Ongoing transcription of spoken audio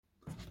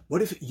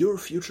What if your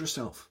future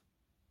self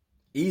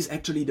is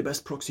actually the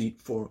best proxy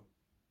for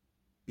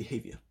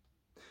behavior?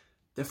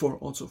 Therefore,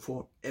 also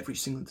for every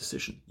single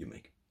decision you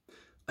make.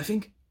 I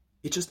think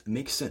it just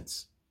makes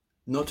sense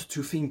not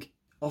to think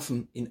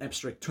often in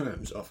abstract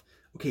terms of,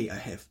 okay, I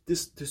have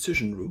this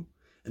decision rule,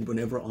 and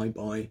whenever I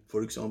buy,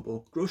 for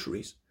example,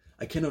 groceries,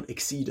 I cannot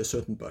exceed a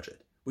certain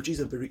budget, which is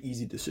a very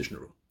easy decision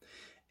rule.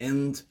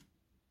 And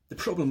the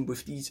problem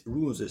with these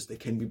rules is they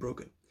can be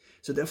broken.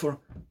 So therefore,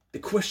 the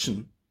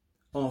question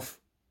of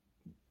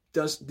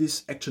does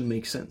this action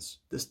make sense?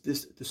 Does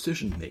this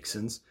decision make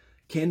sense?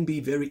 Can be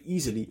very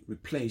easily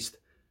replaced,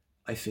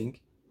 I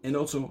think. And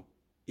also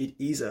it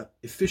is a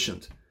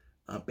efficient,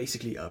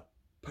 basically a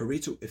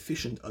Pareto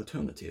efficient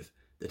alternative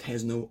that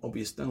has no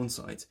obvious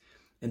downsides.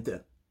 And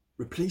the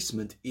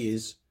replacement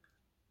is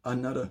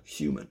another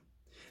human.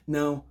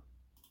 Now,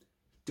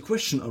 the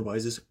question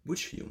arises,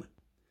 which human?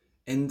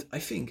 And I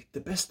think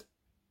the best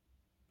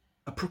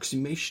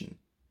approximation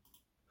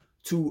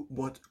to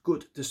what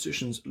good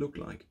decisions look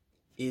like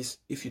is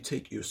if you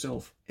take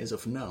yourself as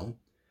of now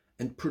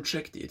and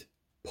project it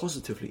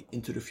positively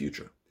into the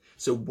future.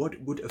 So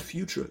what would a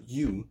future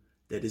you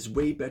that is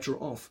way better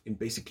off in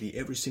basically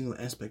every single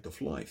aspect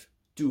of life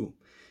do?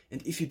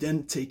 And if you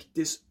then take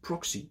this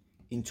proxy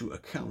into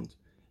account,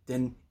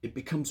 then it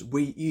becomes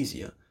way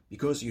easier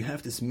because you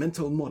have this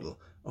mental model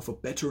of a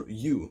better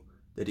you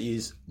that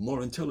is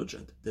more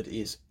intelligent, that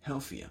is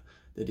healthier,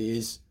 that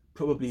is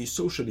probably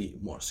socially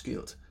more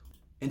skilled,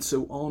 and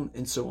so on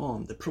and so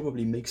on, that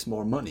probably makes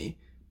more money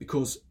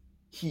because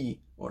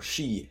he or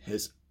she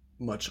has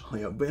much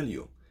higher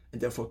value and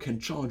therefore can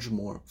charge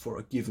more for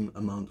a given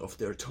amount of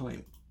their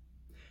time.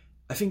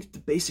 I think the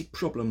basic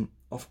problem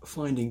of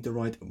finding the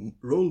right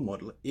role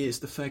model is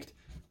the fact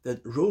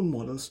that role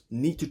models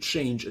need to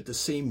change at the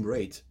same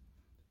rate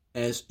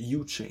as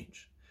you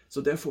change.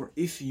 So therefore,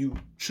 if you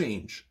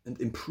change and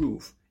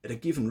improve at a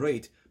given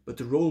rate, but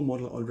the role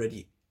model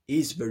already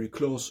is very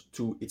close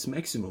to its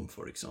maximum,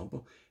 for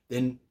example,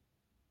 then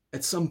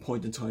at some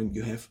point in time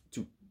you have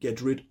to get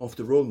rid of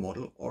the role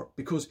model, or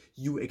because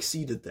you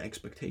exceeded the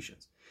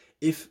expectations.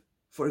 If,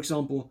 for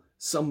example,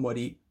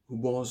 somebody who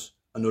was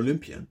an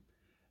Olympian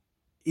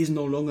is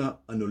no longer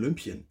an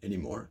Olympian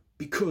anymore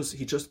because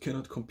he just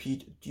cannot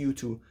compete due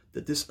to the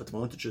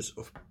disadvantages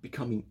of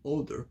becoming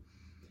older,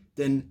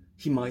 then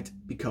he might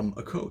become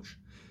a coach.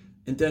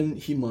 And then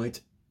he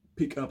might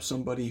pick up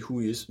somebody who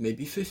is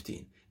maybe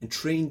 15 and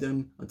train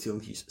them until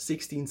he's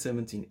 16,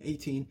 17,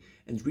 18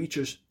 and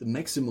reaches the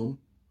maximum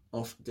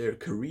of their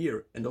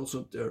career and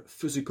also their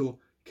physical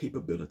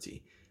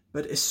capability.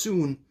 But as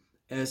soon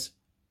as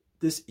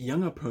this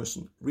younger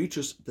person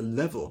reaches the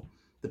level,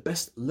 the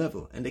best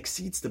level, and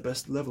exceeds the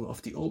best level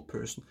of the old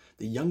person,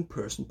 the young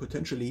person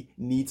potentially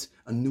needs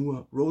a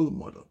newer role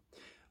model.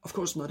 Of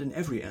course, not in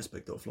every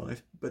aspect of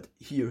life, but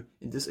here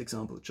in this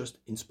example, just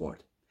in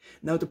sport.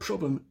 Now, the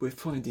problem with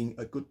finding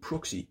a good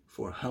proxy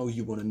for how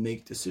you want to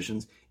make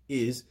decisions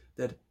is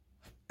that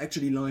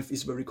actually life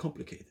is very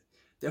complicated.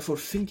 Therefore,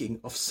 thinking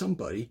of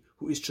somebody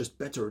who is just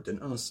better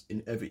than us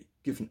in every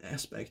given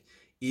aspect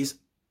is,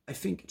 I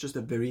think, just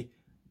a very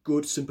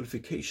good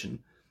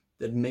simplification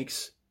that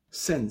makes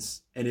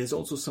sense, and is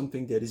also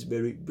something that is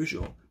very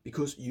visual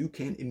because you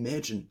can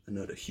imagine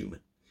another human.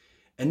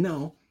 And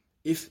now,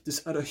 if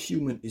this other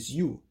human is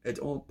you at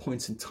all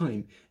points in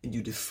time, and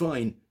you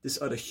define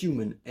this other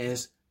human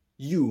as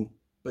you,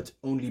 but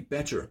only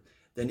better,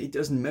 then it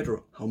doesn't matter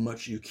how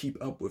much you keep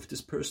up with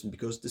this person,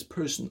 because this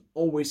person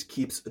always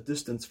keeps a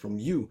distance from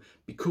you,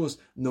 because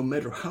no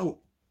matter how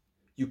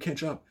you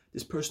catch up,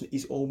 this person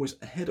is always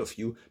ahead of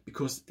you,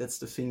 because that's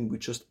the thing we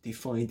just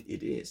defined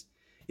it is.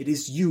 It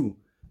is you,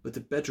 but the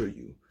better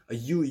you, a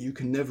you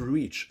can never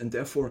reach, and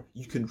therefore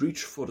you can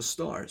reach for the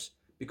stars,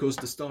 because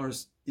the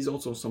stars is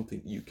also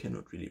something you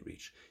cannot really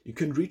reach. You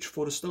can reach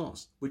for the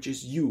stars, which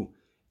is you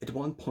at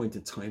one point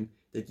in time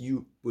that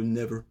you will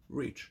never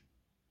reach.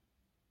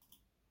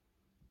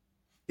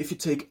 If you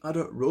take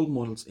other role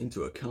models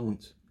into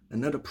account,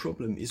 another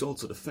problem is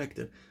also the fact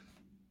that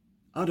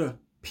other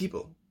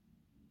people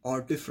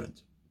are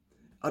different.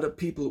 Other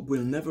people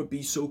will never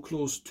be so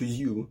close to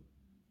you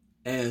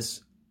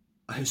as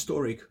a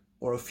historic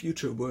or a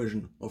future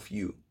version of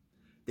you.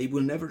 They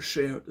will never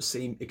share the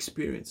same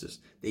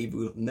experiences. They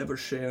will never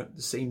share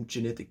the same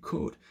genetic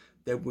code.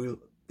 They will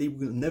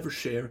never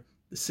share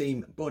the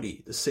same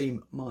body, the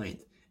same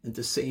mind, and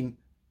the same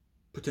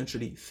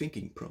potentially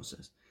thinking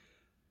process.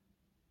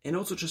 And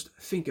also just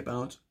think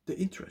about the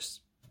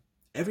interests.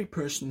 Every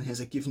person has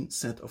a given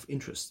set of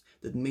interests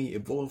that may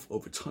evolve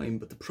over time,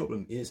 but the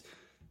problem is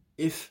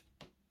if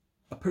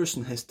a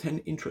person has 10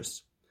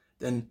 interests,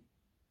 then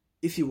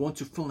if you want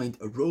to find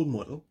a role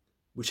model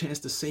which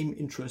has the same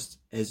interests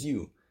as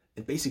you,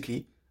 and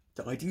basically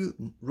the ideal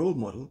role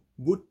model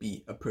would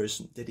be a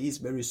person that is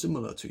very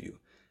similar to you,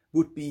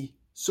 would be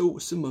so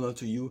similar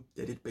to you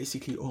that it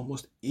basically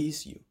almost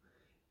is you,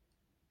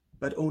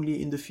 but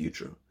only in the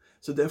future.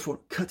 So therefore,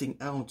 cutting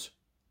out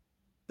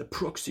the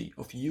proxy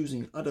of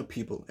using other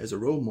people as a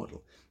role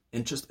model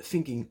and just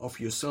thinking of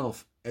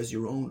yourself as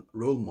your own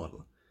role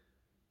model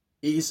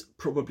is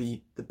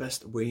probably the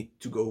best way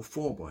to go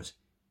forward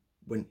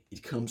when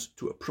it comes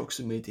to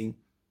approximating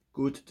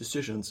good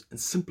decisions and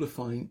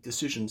simplifying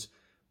decisions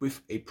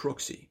with a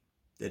proxy,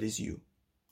 that is you.